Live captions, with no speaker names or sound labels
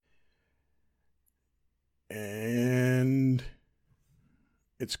And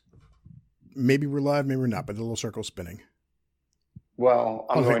it's maybe we're live, maybe we're not, but the little circle's spinning. Well,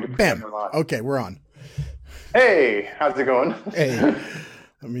 I'm going to bam. Okay, we're on. Hey, how's it going? Hey,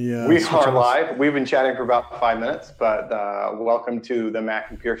 let me. We are live. We've been chatting for about 5 minutes, but welcome to the Mac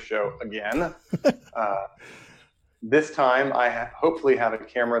and Pearse show again. This time, I hopefully have a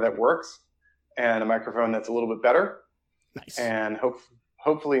camera that works and a microphone that's a little bit better. Nice. And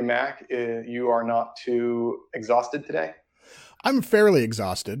hopefully, Mac, you are not too exhausted today. I'm fairly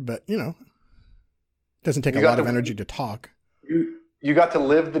exhausted, but it doesn't take a lot of energy to talk. You got to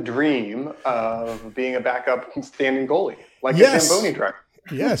live the dream of being a backup standing goalie, like a Zamboni driver.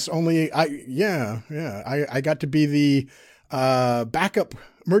 Yes, only I got to be the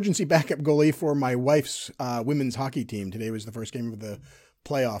emergency backup goalie for my wife's women's hockey team. Today was the first game of the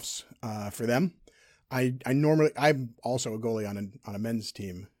playoffs for them. I'm also a goalie on a men's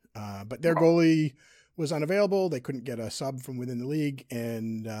team, but their goalie was unavailable. They couldn't get a sub from within the league,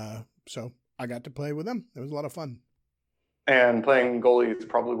 and so I got to play with them. It was a lot of fun. And playing goalie is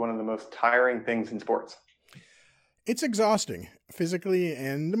probably one of the most tiring things in sports. It's exhausting physically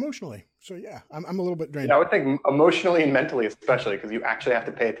and emotionally. So yeah, I'm a little bit drained. Yeah, I would think emotionally and mentally, especially because you actually have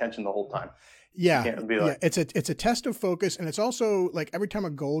to pay attention the whole time. Yeah, it's a test of focus, and it's also like every time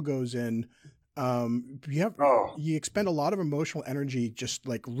a goal goes in, you expend a lot of emotional energy just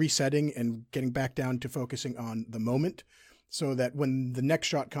like resetting and getting back down to focusing on the moment, so that when the next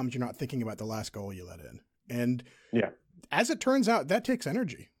shot comes, you're not thinking about the last goal you let in. And as it turns out, that takes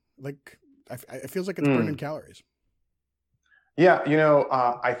energy. Like it feels like it's burning calories. Yeah,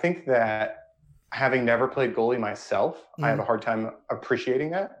 I think that having never played goalie myself, I have a hard time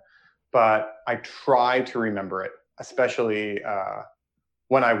appreciating that. But I try to remember it, especially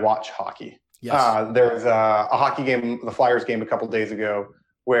when I watch hockey. Yes. There's a hockey game, the Flyers game a couple days ago,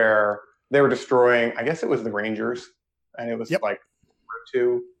 where they were destroying, I guess it was the Rangers, and it was like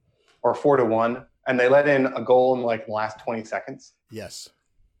 4-2 or 4-1. And they let in a goal in like the last 20 seconds. Yes.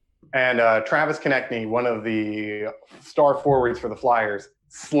 And Travis Konechny, one of the star forwards for the Flyers,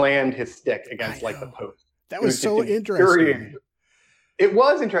 slammed his stick against like the post. That was so interesting. It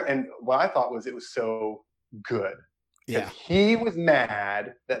was interesting. And what I thought was it was so good. Yeah. He was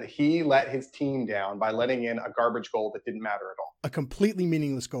mad that he let his team down by letting in a garbage goal that didn't matter at all. A completely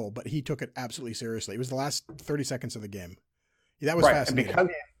meaningless goal, but he took it absolutely seriously. It was the last 30 seconds of the game. That was fascinating.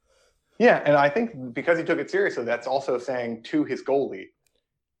 And I think because he took it seriously, that's also saying to his goalie,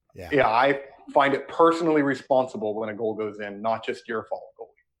 I find it personally responsible when a goal goes in, not just your fault,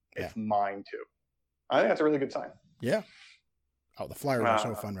 goalie. It's mine too. I think that's a really good sign. Yeah. Oh, the Flyers are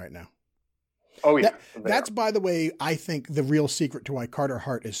so fun right now. Oh yeah. That's by the way, I think the real secret to why Carter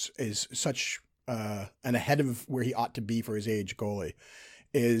Hart is such an ahead of where he ought to be for his age goalie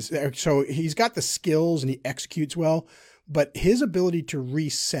is so he's got the skills and he executes well, but his ability to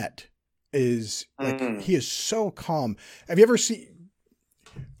reset is like he is so calm. Have you ever seen?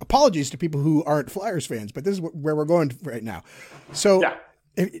 Apologies to people who aren't Flyers fans, but this is where we're going right now. So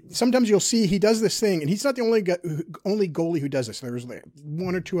sometimes you'll see he does this thing, and he's not the only goalie who does this. There's like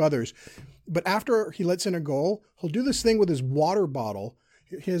one or two others, but after he lets in a goal, he'll do this thing with his water bottle,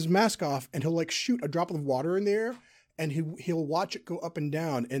 his mask off, and he'll like shoot a drop of water in the air, and he'll watch it go up and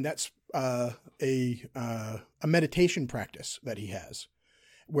down, and that's a meditation practice that he has,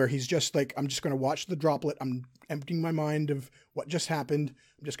 where he's just like, I'm just going to watch the droplet. I'm emptying my mind of what just happened.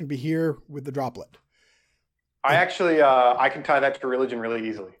 I'm just going to be here with the droplet. I actually, I can tie that to religion really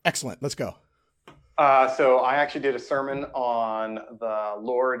easily. Excellent. Let's go. So I actually did a sermon on the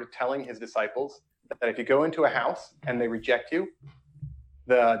Lord telling his disciples that if you go into a house and they reject you,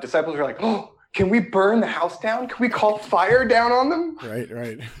 the disciples are like, oh, can we burn the house down? Can we call fire down on them? Right.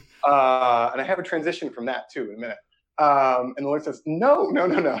 And I have a transition from that too in a minute. And the Lord says, no.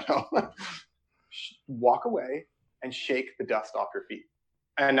 Walk away and shake the dust off your feet.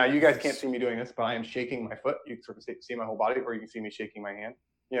 And now you guys can't see me doing this, but I am shaking my foot. You can sort of see my whole body, or you can see me shaking my hand,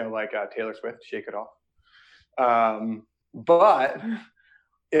 like Taylor Swift, shake it off. But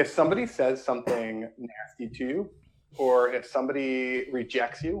if somebody says something nasty to you, or if somebody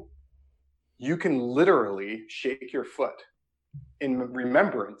rejects you, you can literally shake your foot in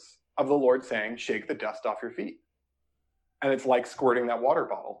remembrance of the Lord saying, shake the dust off your feet. And it's like squirting that water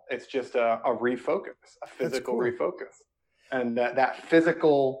bottle. It's just a refocus, a physical refocus. And that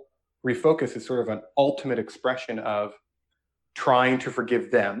physical refocus is sort of an ultimate expression of trying to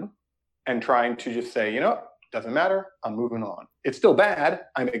forgive them and trying to just say, doesn't matter. I'm moving on. It's still bad.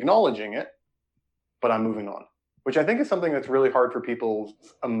 I'm acknowledging it, but I'm moving on, which I think is something that's really hard for people's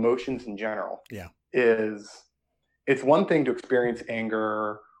emotions in general. Yeah. It's one thing to experience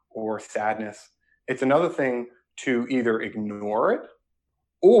anger or sadness It's another thing to either ignore it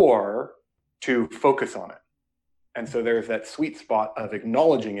or to focus on it. And so there's that sweet spot of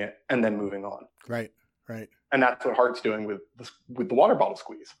acknowledging it and then moving on. Right. Right. And that's what Hart's doing with the water bottle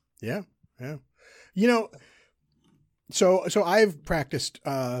squeeze. Yeah. Yeah. You know, so I've practiced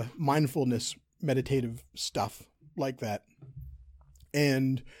mindfulness, meditative stuff like that.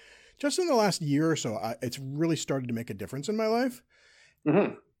 And just in the last year or so, it's really started to make a difference in my life.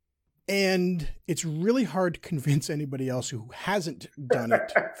 Mm-hmm. And it's really hard to convince anybody else who hasn't done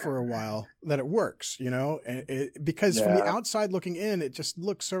it for a while that it works, you know, because from the outside looking in, it just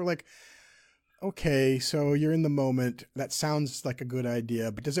looks sort of like, okay, so you're in the moment. That sounds like a good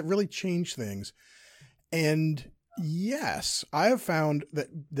idea, but does it really change things? And yes, I have found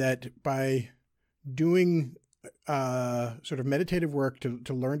that by doing sort of meditative work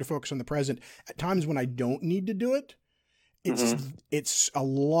to learn to focus on the present at times when I don't need to do it, it's a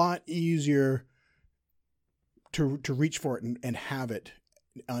lot easier to reach for it and have it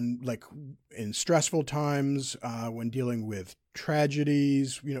on, like, in stressful times, when dealing with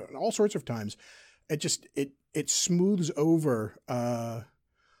tragedies, you know, all sorts of times. It smooths over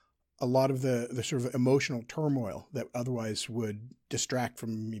a lot of the sort of emotional turmoil that otherwise would distract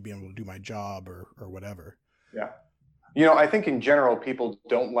from me being able to do my job or whatever. Yeah. You know, I think in general, people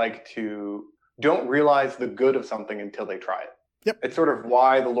don't realize the good of something until they try it. Yep. It's sort of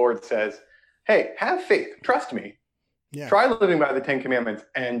why the Lord says, hey, have faith, trust me. Yeah. Try living by the 10 Commandments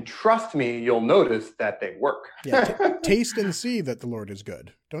and trust me, you'll notice that they work. Yeah. Taste and see that the Lord is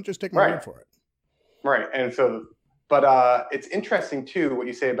good. Don't just take my word for it. Right. And so, but it's interesting too, what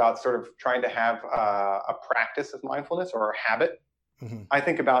you say about sort of trying to have a practice of mindfulness or a habit. Mm-hmm. I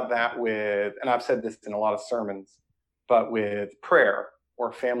think about that with, and I've said this in a lot of sermons, but with prayer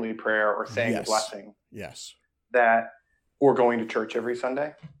or family prayer or saying a blessing. Yes. Or going to church every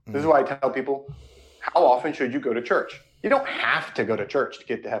Sunday. Mm-hmm. This is why I tell people, how often should you go to church? You don't have to go to church to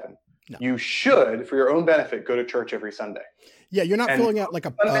get to heaven. No. You should, for your own benefit, go to church every Sunday. Yeah, you're not filling out like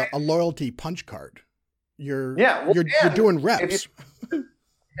a loyalty punch card. You're doing reps. If you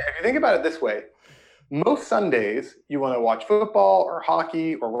think about it this way, most Sundays you want to watch football or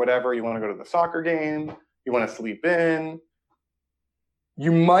hockey or whatever. You want to go to the soccer game. You want to sleep in.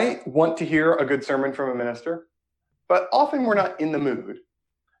 You might want to hear a good sermon from a minister, but often we're not in the mood.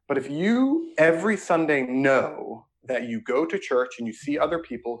 But if you every Sunday know that you go to church and you see other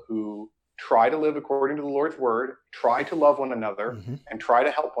people who try to live according to the Lord's word, try to love one another, and try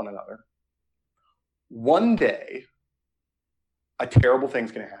to help one another, one day, a terrible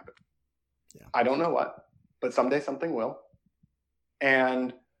thing's going to happen. Yeah. I don't know what, but someday something will.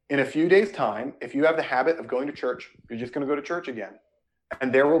 And in a few days' time, if you have the habit of going to church, you're just going to go to church again.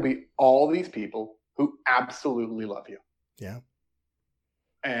 And there will be all these people who absolutely love you. Yeah.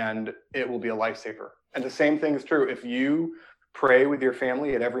 And it will be a lifesaver. And the same thing is true. If you pray with your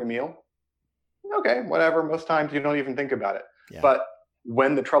family at every meal, okay, whatever. Most times you don't even think about it. Yeah. But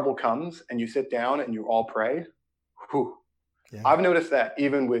when the trouble comes and you sit down and you all pray, whew, I've noticed that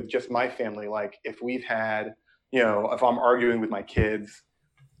even with just my family, like if we've had, you know, if I'm arguing with my kids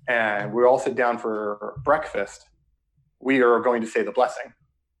and we all sit down for breakfast, we are going to say the blessing.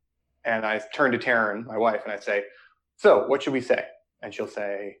 And I turn to Taryn, my wife, and I say, so what should we say? And she'll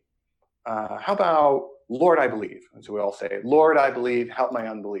say, how about, Lord, I believe. And so we all say, Lord, I believe, help my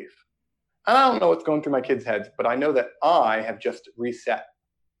unbelief. And I don't know what's going through my kids' heads, but I know that I have just reset.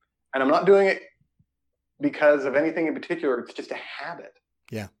 And I'm not doing it because of anything in particular. It's just a habit.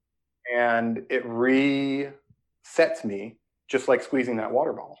 Yeah. And it resets me, just like squeezing that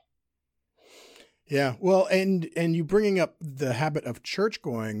water bottle. Yeah. Well, and you bringing up the habit of church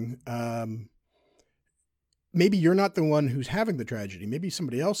going, maybe you're not the one who's having the tragedy. Maybe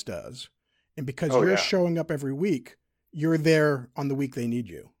somebody else does. And because you're showing up every week, you're there on the week they need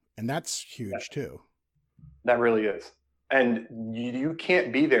you. And that's huge too. That really is. And you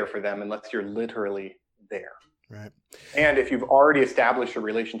can't be there for them unless you're literally there. Right. And if you've already established a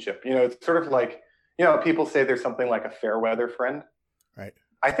relationship, you know, it's sort of like, you know, people say there's something like a fair weather friend. Right.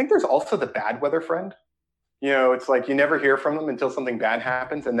 I think there's also the bad weather friend. You know, it's like you never hear from them until something bad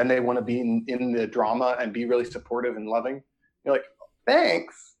happens. And then they want to be in the drama and be really supportive and loving. You're like,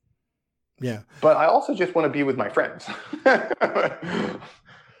 thanks. Yeah. But I also just want to be with my friends.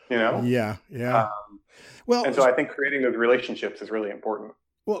 You know? Yeah. Yeah. Well, and so I think creating those relationships is really important.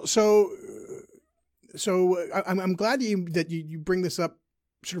 Well, so I'm glad that you bring this up,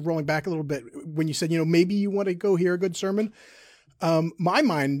 sort of rolling back a little bit when you said, you know, maybe you want to go hear a good sermon. My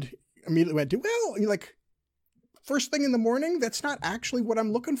mind immediately went to, well, you're like, first thing in the morning, that's not actually what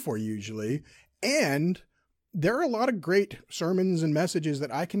I'm looking for usually. And there are a lot of great sermons and messages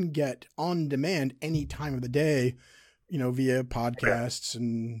that I can get on demand any time of the day, via podcasts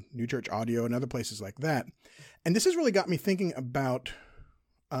and New Church Audio and other places like that. And this has really got me thinking about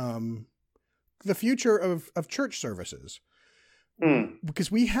the future of church services.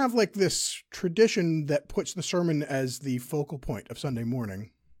 Because we have like this tradition that puts the sermon as the focal point of Sunday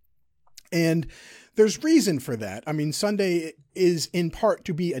morning. And there's reason for that. I mean, Sunday is in part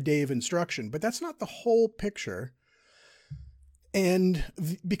to be a day of instruction, but that's not the whole picture. And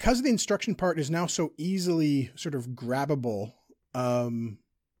because the instruction part is now so easily sort of grabbable,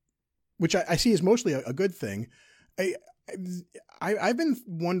 which I see as mostly a good thing, I've been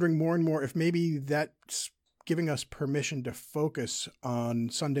wondering more and more if maybe that's giving us permission to focus on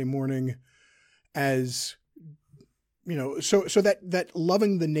Sunday morning as, so that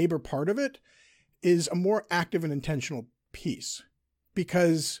loving the neighbor part of it is a more active and intentional piece,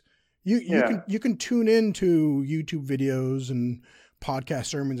 because you can tune into YouTube videos and podcast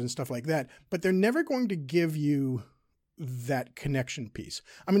sermons and stuff like that, but they're never going to give you that connection piece.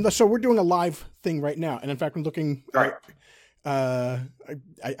 I mean, so we're doing a live thing right now. And in fact, I'm looking, I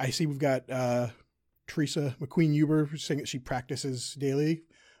see we've got, Teresa McQueen-Huber saying that she practices daily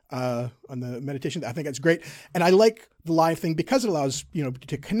on the meditation. I think that's great. And I like the live thing because it allows,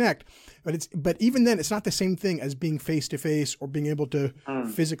 to connect, but even then it's not the same thing as being face-to-face or being able to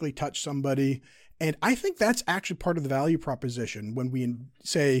physically touch somebody. And I think that's actually part of the value proposition when we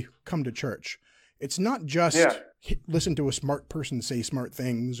say, come to church. It's not just listen to a smart person say smart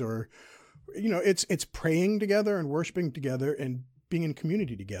things, or, it's praying together and worshiping together and being in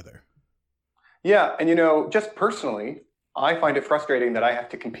community together. Yeah. And, just personally, I find it frustrating that I have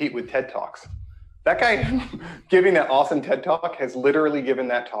to compete with TED Talks. That guy giving that awesome TED Talk has literally given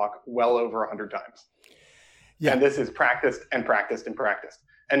that talk well over 100 times. Yeah. And this is practiced and practiced and practiced.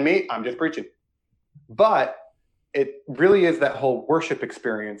 And me, I'm just preaching. But it really is that whole worship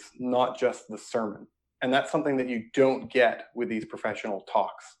experience, not just the sermon. And that's something that you don't get with these professional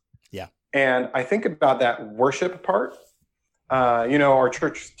talks. Yeah. And I think about that worship part. Our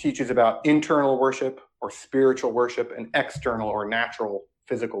church teaches about internal worship or spiritual worship and external or natural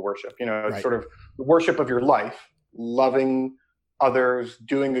physical worship. It's sort of the worship of your life, loving others,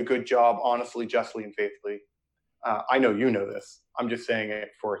 doing a good job, honestly, justly, and faithfully. I know you know this. I'm just saying it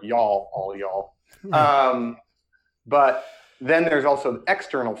for all y'all. But then there's also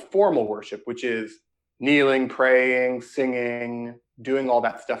external formal worship, which is kneeling, praying, singing, doing all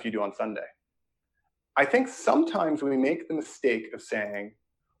that stuff you do on Sunday. I think sometimes we make the mistake of saying,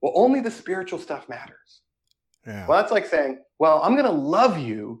 well, only the spiritual stuff matters. Yeah. Well, that's like saying, well, I'm going to love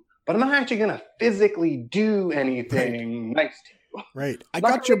you, but I'm not actually going to physically do anything nice to you. Right. I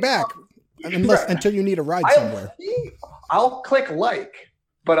got your back until you need a ride somewhere. I'll click like,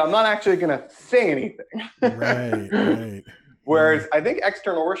 but I'm not actually going to say anything. Right. Whereas I think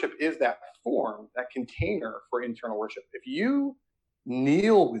external worship is that form, that container for internal worship. If you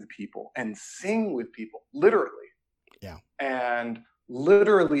kneel with people and sing with people, literally, and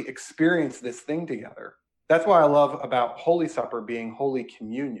literally experience this thing together. That's why I love about Holy Supper being Holy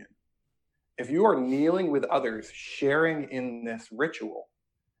Communion. If you are kneeling with others, sharing in this ritual,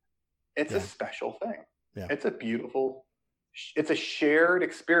 it's a special thing. Yeah. It's a shared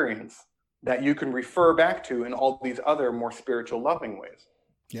experience that you can refer back to in all these other more spiritual, loving ways.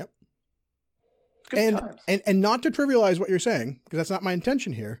 Yep. And not to trivialize what you're saying, because that's not my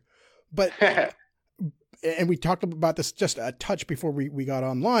intention here, but and we talked about this just a touch before we got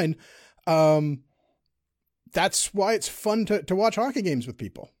online. That's why it's fun to watch hockey games with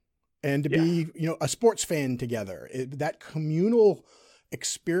people and to be, a sports fan together. That communal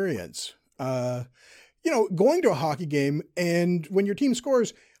experience, going to a hockey game and when your team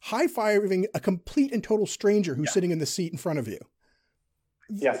scores, high-fiving a complete and total stranger who's sitting in the seat in front of you.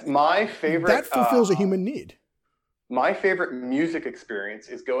 Yes, my favorite... That fulfills a human need. My favorite music experience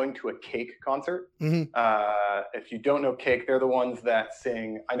is going to a Cake concert. Mm-hmm. If you don't know Cake, they're the ones that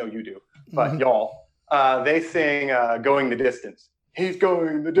sing, I know you do, but y'all, they sing Going the Distance. He's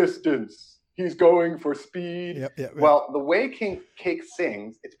going the distance. He's going for speed. Yep, right. Well, the way Cake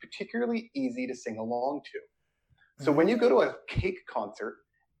sings, it's particularly easy to sing along to. So when you go to a Cake concert,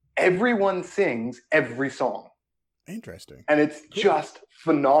 everyone sings every song. Interesting. And it's just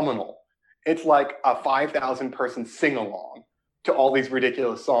phenomenal. It's like a 5,000 person sing-along to all these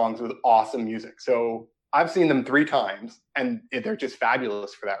ridiculous songs with awesome music. So I've seen them 3 times, and they're just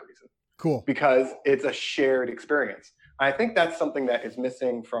fabulous for that reason. Cool. Because it's a shared experience. I think that's something that is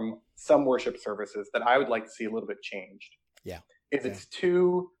missing from some worship services that I would like to see a little bit changed. Yeah. It's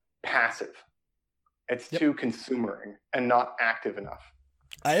too passive. It's too consumering and not active enough.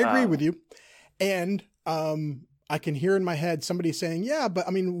 I agree with you. And I can hear in my head somebody saying, yeah, but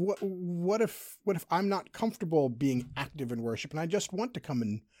I mean, what if I'm not comfortable being active in worship and I just want to come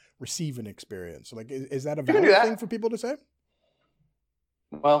and receive an experience? Like, is that a You can do valid that. thing for people to say?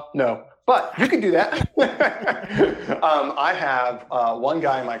 Well, no, but you can do that. I have one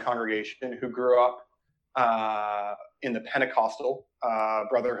guy in my congregation who grew up in the Pentecostal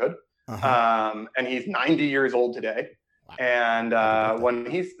Brotherhood, and he's 90 years old today. Wow. And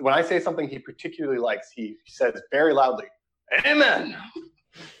when I say something he particularly likes, he says very loudly, "Amen,"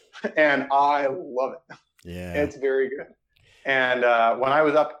 and I love it. Yeah, it's very good. And when I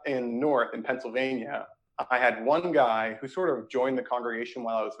was up in north in Pennsylvania, I had one guy who sort of joined the congregation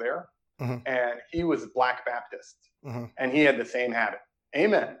while I was there, and he was Black Baptist, and he had the same habit.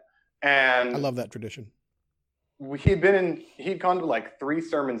 Amen. And I love that tradition. He'd gone to like 3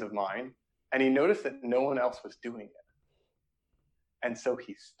 sermons of mine, and he noticed that no one else was doing it. And so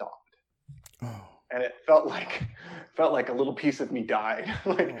he stopped. Oh. And it felt like a little piece of me died.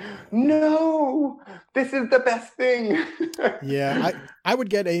 Like, no, this is the best thing. Yeah, I would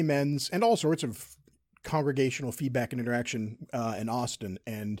get amens and all sorts of congregational feedback and interaction in Austin,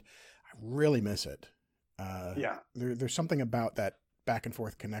 and I really miss it. Yeah, there's something about that back and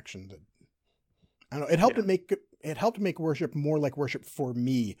forth connection that I don't know. It helped make worship more like worship for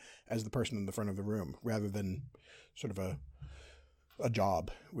me as the person in the front of the room, rather than sort of a job,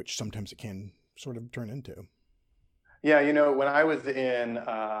 which sometimes it can sort of turn into. Yeah, you know, when I was in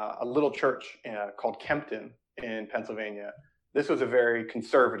a little church called Kempton in Pennsylvania, this was a very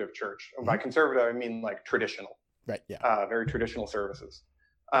conservative church. By conservative, I mean like traditional. Right, yeah. Very traditional services.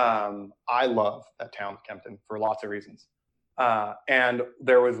 I love that town, Kempton, for lots of reasons. And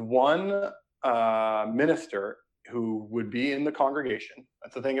there was one minister who would be in the congregation.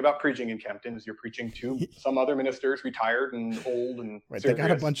 That's the thing about preaching in Kempton, is you're preaching to some other ministers, retired and old and right. serious. They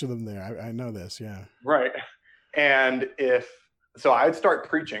got a bunch of them there. I know this, yeah. Right. And so I'd start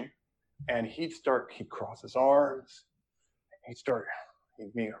preaching, and he'd cross his arms,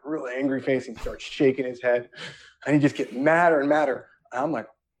 he'd make a really angry face, he'd start shaking his head, and he'd just get madder and madder. And I'm like,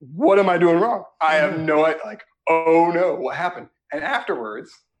 what am I doing wrong? I have no idea. Like, oh no, what happened? And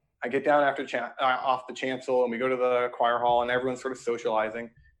afterwards, I get down off the chancel, and we go to the choir hall, and everyone's sort of socializing.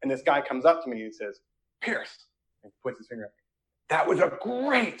 And this guy comes up to me and says, "Pearse," and points his finger at me. "That was a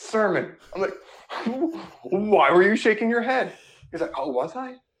great sermon." I'm like, "Why were you shaking your head?" He's like, "Oh, was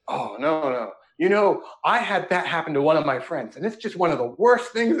I? Oh, no. You know, I had that happen to one of my friends, and it's just one of the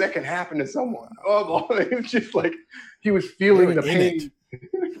worst things that can happen to someone." Oh, it's just like he was feeling the pain.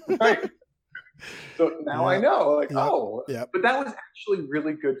 Right. So now I know, like, but that was actually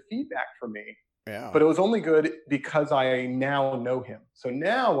really good feedback for me. Yeah. But it was only good because I now know him. So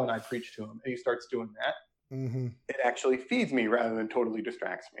now when I preach to him and he starts doing that, it actually feeds me rather than totally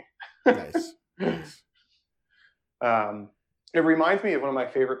distracts me. Nice. It reminds me of one of my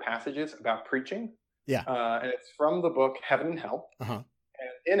favorite passages about preaching. Yeah. And it's from the book Heaven and Hell. And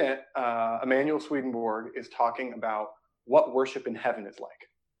in it, Emanuel Swedenborg is talking about what worship in heaven is like.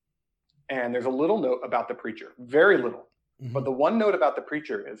 And there's a little note about the preacher, very little. But the one note about the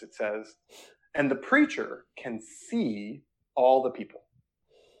preacher is it says, "And the preacher can see all the people."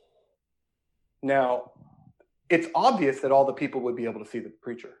 Now, it's obvious that all the people would be able to see the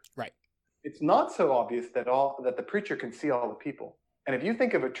preacher. Right. It's not so obvious that the preacher can see all the people. And if you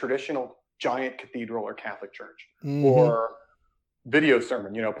think of a traditional giant cathedral or Catholic church or video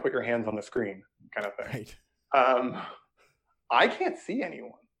sermon, you know, put your hands on the screen kind of thing. Right. I can't see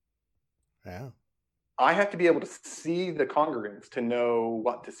anyone. Yeah. I have to be able to see the congregants to know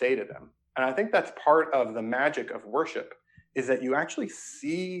what to say to them. And I think that's part of the magic of worship, is that you actually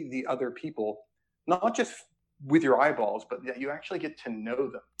see the other people, not just with your eyeballs, but that you actually get to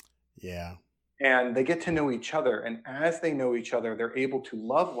know them. Yeah. And they get to know each other. And as they know each other, they're able to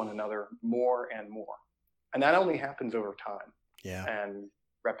love one another more and more. And that only happens over time. Yeah. And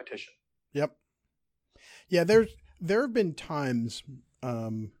repetition. Yep. Yeah, there have been times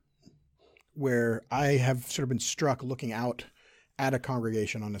where I have sort of been struck looking out at a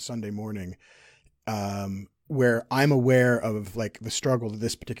congregation on a Sunday morning, where I'm aware of like the struggle that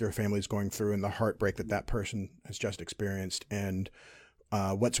this particular family is going through and the heartbreak that person has just experienced, and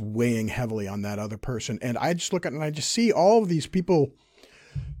what's weighing heavily on that other person. And I just look at it and I just see all of these people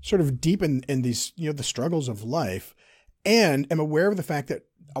sort of deep in these, you know, the struggles of life, and am aware of the fact that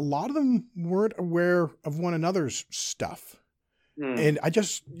a lot of them weren't aware of one another's stuff. And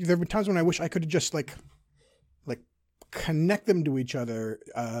there have been times when I wish I could have just like connect them to each other.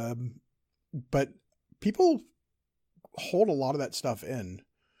 But people hold a lot of that stuff in.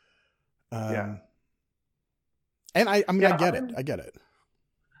 And I get it.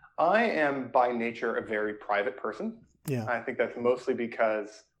 I am by nature a very private person. Yeah. I think that's mostly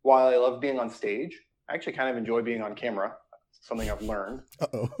because while I love being on stage, I actually kind of enjoy being on camera. Something I've learned.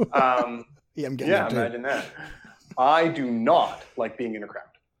 Uh-oh. Yeah, I'm getting Yeah, that too. imagine that. I do not like being in a crowd.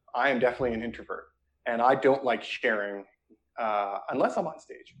 I am definitely an introvert, and I don't like sharing unless I'm on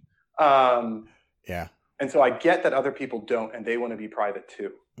stage. Yeah. And so I get that other people don't, and they want to be private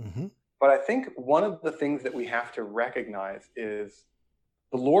too. Mm-hmm. But I think one of the things that we have to recognize is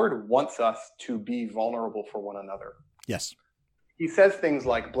the Lord wants us to be vulnerable for one another. Yes. He says things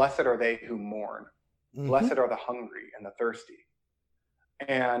like, "Blessed are they who mourn. Mm-hmm. Blessed are the hungry and the thirsty."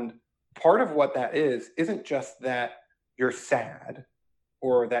 And part of what that isn't just that you're sad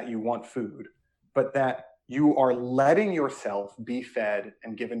or that you want food, but that you are letting yourself be fed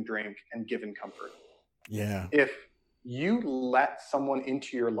and given drink and given comfort. Yeah. If you let someone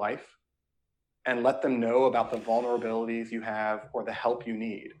into your life and let them know about the vulnerabilities you have or the help you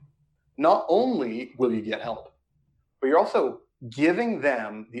need, not only will you get help, but you're also giving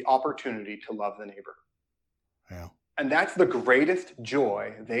them the opportunity to love the neighbor. Yeah. And that's the greatest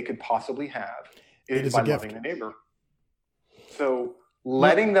joy they could possibly have is by loving the neighbor. So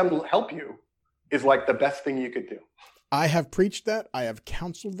letting them help you is like the best thing you could do. I have preached that. I have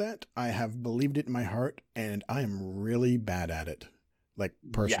counseled that. I have believed it in my heart, and I am really bad at it. Like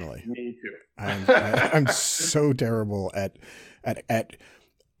personally, yeah, me too. I'm so terrible at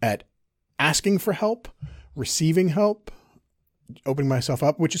asking for help, receiving help, opening myself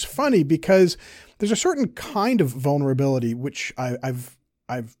up, which is funny because there's a certain kind of vulnerability which I've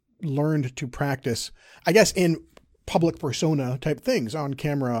learned to practice, I guess, in public persona type things, on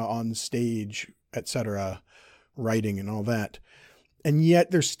camera, on stage, etc., writing and all that. And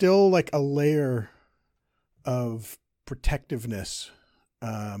yet there's still like a layer of protectiveness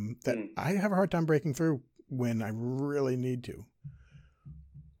that I have a hard time breaking through when I really need to.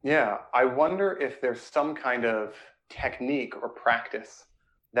 Yeah. I wonder if there's some kind of technique or practice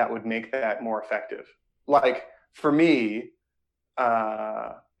that would make that more effective. Like for me,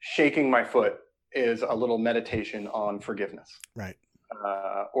 shaking my foot is a little meditation on forgiveness. Right.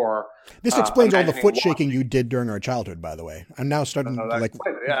 Or this explains all the foot shaking you did during our childhood, by the way. I'm now starting to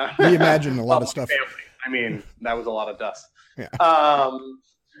reimagine a lot of stuff. Family. I mean, that was a lot of dust. Yeah.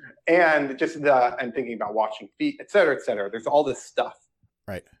 And just and thinking about washing feet, et cetera, et cetera. There's all this stuff.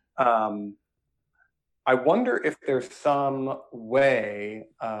 Right. I wonder if there's some way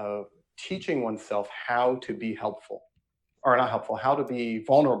of teaching oneself how to be helpful, or not helpful, how to be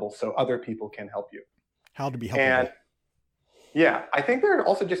vulnerable so other people can help you. How to be helpful. And yeah, I think there are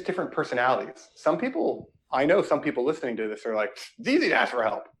also just different personalities. I know some people listening to this are like, it's easy to ask for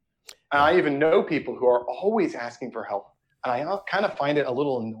help. And I even know people who are always asking for help. And I kind of find it a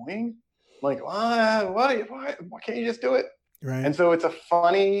little annoying. Like, why can't you just do it? Right. And so it's a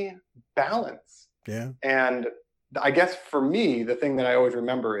funny balance. Yeah. And I guess for me, the thing that I always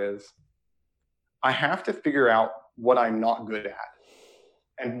remember is I have to figure out what I'm not good at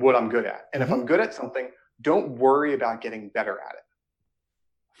and what I'm good at. And if I'm good at something, don't worry about getting better at it.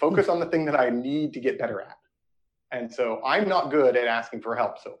 Focus on the thing that I need to get better at. And so I'm not good at asking for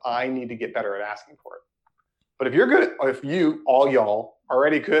help, so I need to get better at asking for it. But if you, all y'all, are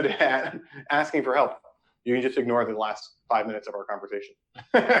already good at asking for help, you can just ignore the last 5 minutes of our conversation.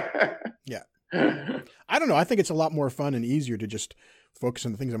 Yeah. I don't know. I think it's a lot more fun and easier to just focus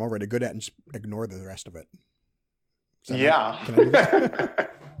on the things I'm already good at and just ignore the rest of it. Yeah. Can I do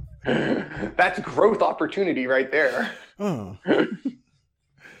that? That's growth opportunity right there. Oh.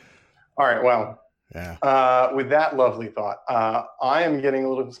 All right. Well, yeah. With that lovely thought, I am getting a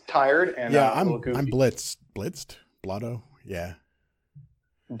little tired and I'm blitzed. Blotto. Yeah.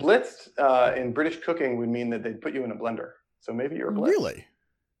 Blitzed in British cooking would mean that they'd put you in a blender. So maybe you're blitzed. Really?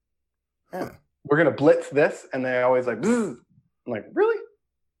 Yeah. Huh. We're gonna blitz this, and they always like, Bzz. I'm like, really?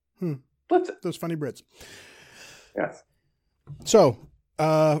 Blitz it. Those funny Brits. Yes. So,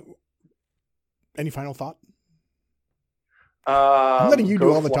 any final thought? I'm letting you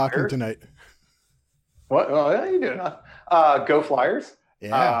do all the talking tonight. What? Oh, yeah, you do enough. Go Flyers.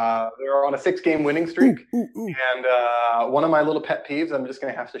 Yeah. They're on a 6-game winning streak. Ooh. And one of my little pet peeves, I'm just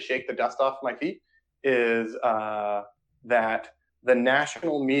going to have to shake the dust off my feet, is that the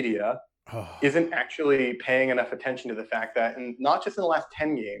national media isn't actually paying enough attention to the fact that, not just in the last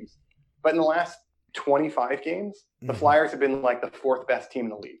 10 games, but in the last 25 games, the Flyers have been like the 4th best team in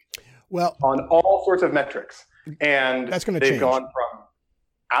the league. Well, on all sorts of metrics. And that's going to change. They've gone from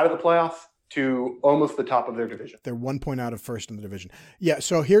out of the playoffs to almost the top of their division. They're 1 point out of first in the division. Yeah.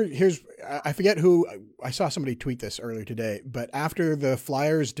 So here's, I forget who, I saw somebody tweet this earlier today, but after the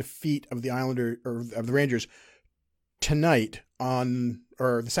Flyers defeat of the Rangers tonight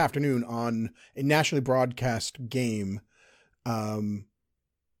or this afternoon on a nationally broadcast game.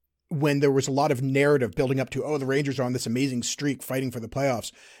 When there was a lot of narrative building up to, the Rangers are on this amazing streak fighting for the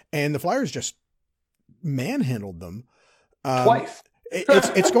playoffs, and the Flyers just manhandled them twice.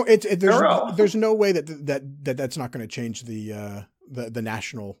 There's no way that's not going to change the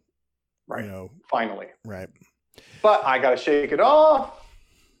national, right. You know, finally. Right. But I got to shake it off.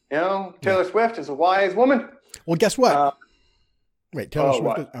 You know, Taylor Swift is a wise woman. Well, guess what? Wait, Taylor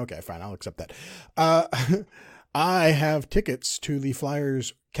Swift. What? Okay, fine. I'll accept that. I have tickets to the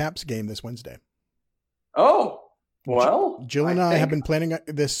Flyers Caps game this Wednesday. Oh, well. Jill and I have been planning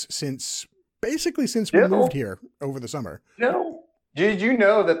this since we moved here over the summer. No. Did you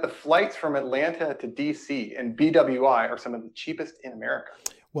know that the flights from Atlanta to DC and BWI are some of the cheapest in America?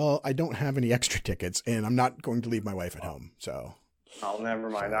 Well, I don't have any extra tickets, and I'm not going to leave my wife at home, so. Oh, never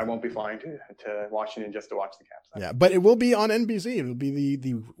mind. I won't be flying to Washington just to watch the Caps. Yeah, but it will be on NBC. It'll be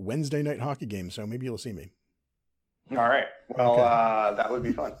the Wednesday night hockey game, so maybe you'll see me. All right. Well, okay. That would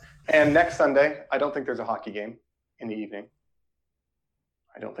be fun. And next Sunday, I don't think there's a hockey game in the evening.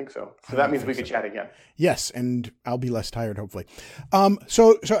 I don't think so. So that means we could chat again. Yes, and I'll be less tired, hopefully.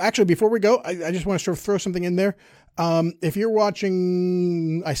 So actually, before we go, I just want to sort of throw something in there. If you're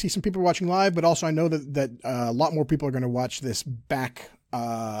watching, I see some people watching live, but also I know that a lot more people are going to watch this back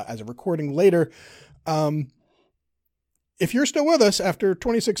as a recording later. If you're still with us after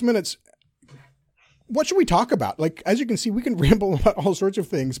 26 minutes, what should we talk about? Like, as you can see, we can ramble about all sorts of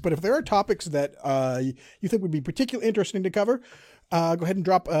things, but if there are topics that you think would be particularly interesting to cover, go ahead and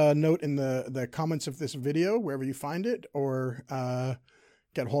drop a note in the comments of this video, wherever you find it, or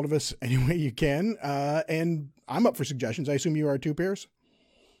get a hold of us any way you can. And I'm up for suggestions. I assume you are too, Pearse?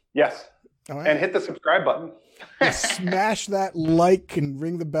 Yes. All right. And hit the subscribe button. Smash that like and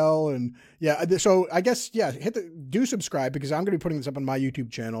ring the bell. And yeah, so I guess, do subscribe, because I'm going to be putting this up on my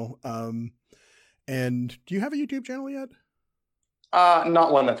YouTube channel. And do you have a YouTube channel yet?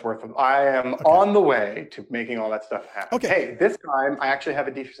 Not one that's worth it. I am on the way to making all that stuff happen. Okay. Hey, this time I actually have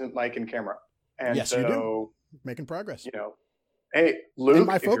a decent mic and camera. And yes, you do. Making progress. You know, hey, Luke, and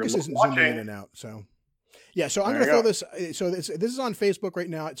my focus isn't zooming in and out. So, yeah. So I'm going to throw this. So this is on Facebook right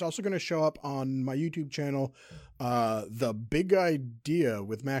now. It's also going to show up on my YouTube channel. The Big Idea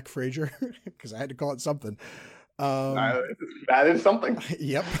with Mac Frazier, because I had to call it something. That is something.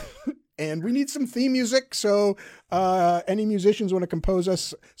 Yep. And we need some theme music. So any musicians want to compose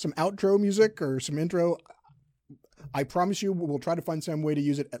us some outro music or some intro, I promise you we'll try to find some way to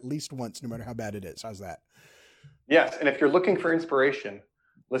use it at least once, no matter how bad it is. How's that? Yes. And if you're looking for inspiration,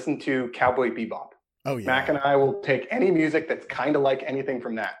 listen to Cowboy Bebop. Oh, yeah. Mac and I will take any music that's kind of like anything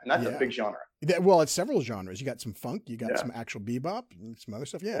from that. And that's a big genre. Well, it's several genres. You got some funk, you got some actual bebop, and some other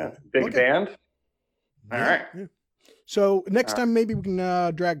stuff. Yeah. Big band. All right. Yeah. So next time, maybe we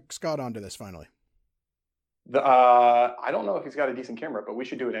can drag Scott onto this finally. I don't know if he's got a decent camera, but we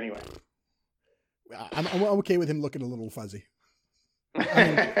should do it anyway. I'm okay with him looking a little fuzzy.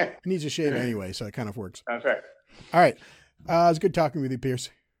 I mean, he needs a shave anyway, so it kind of works. That's right. All right. It's good talking with you, Pearse.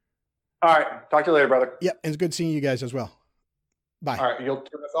 All right. Talk to you later, brother. Yep. And it's good seeing you guys as well. Bye. All right. You'll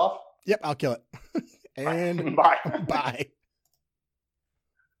turn this off? Yep. I'll kill it. And bye. Bye.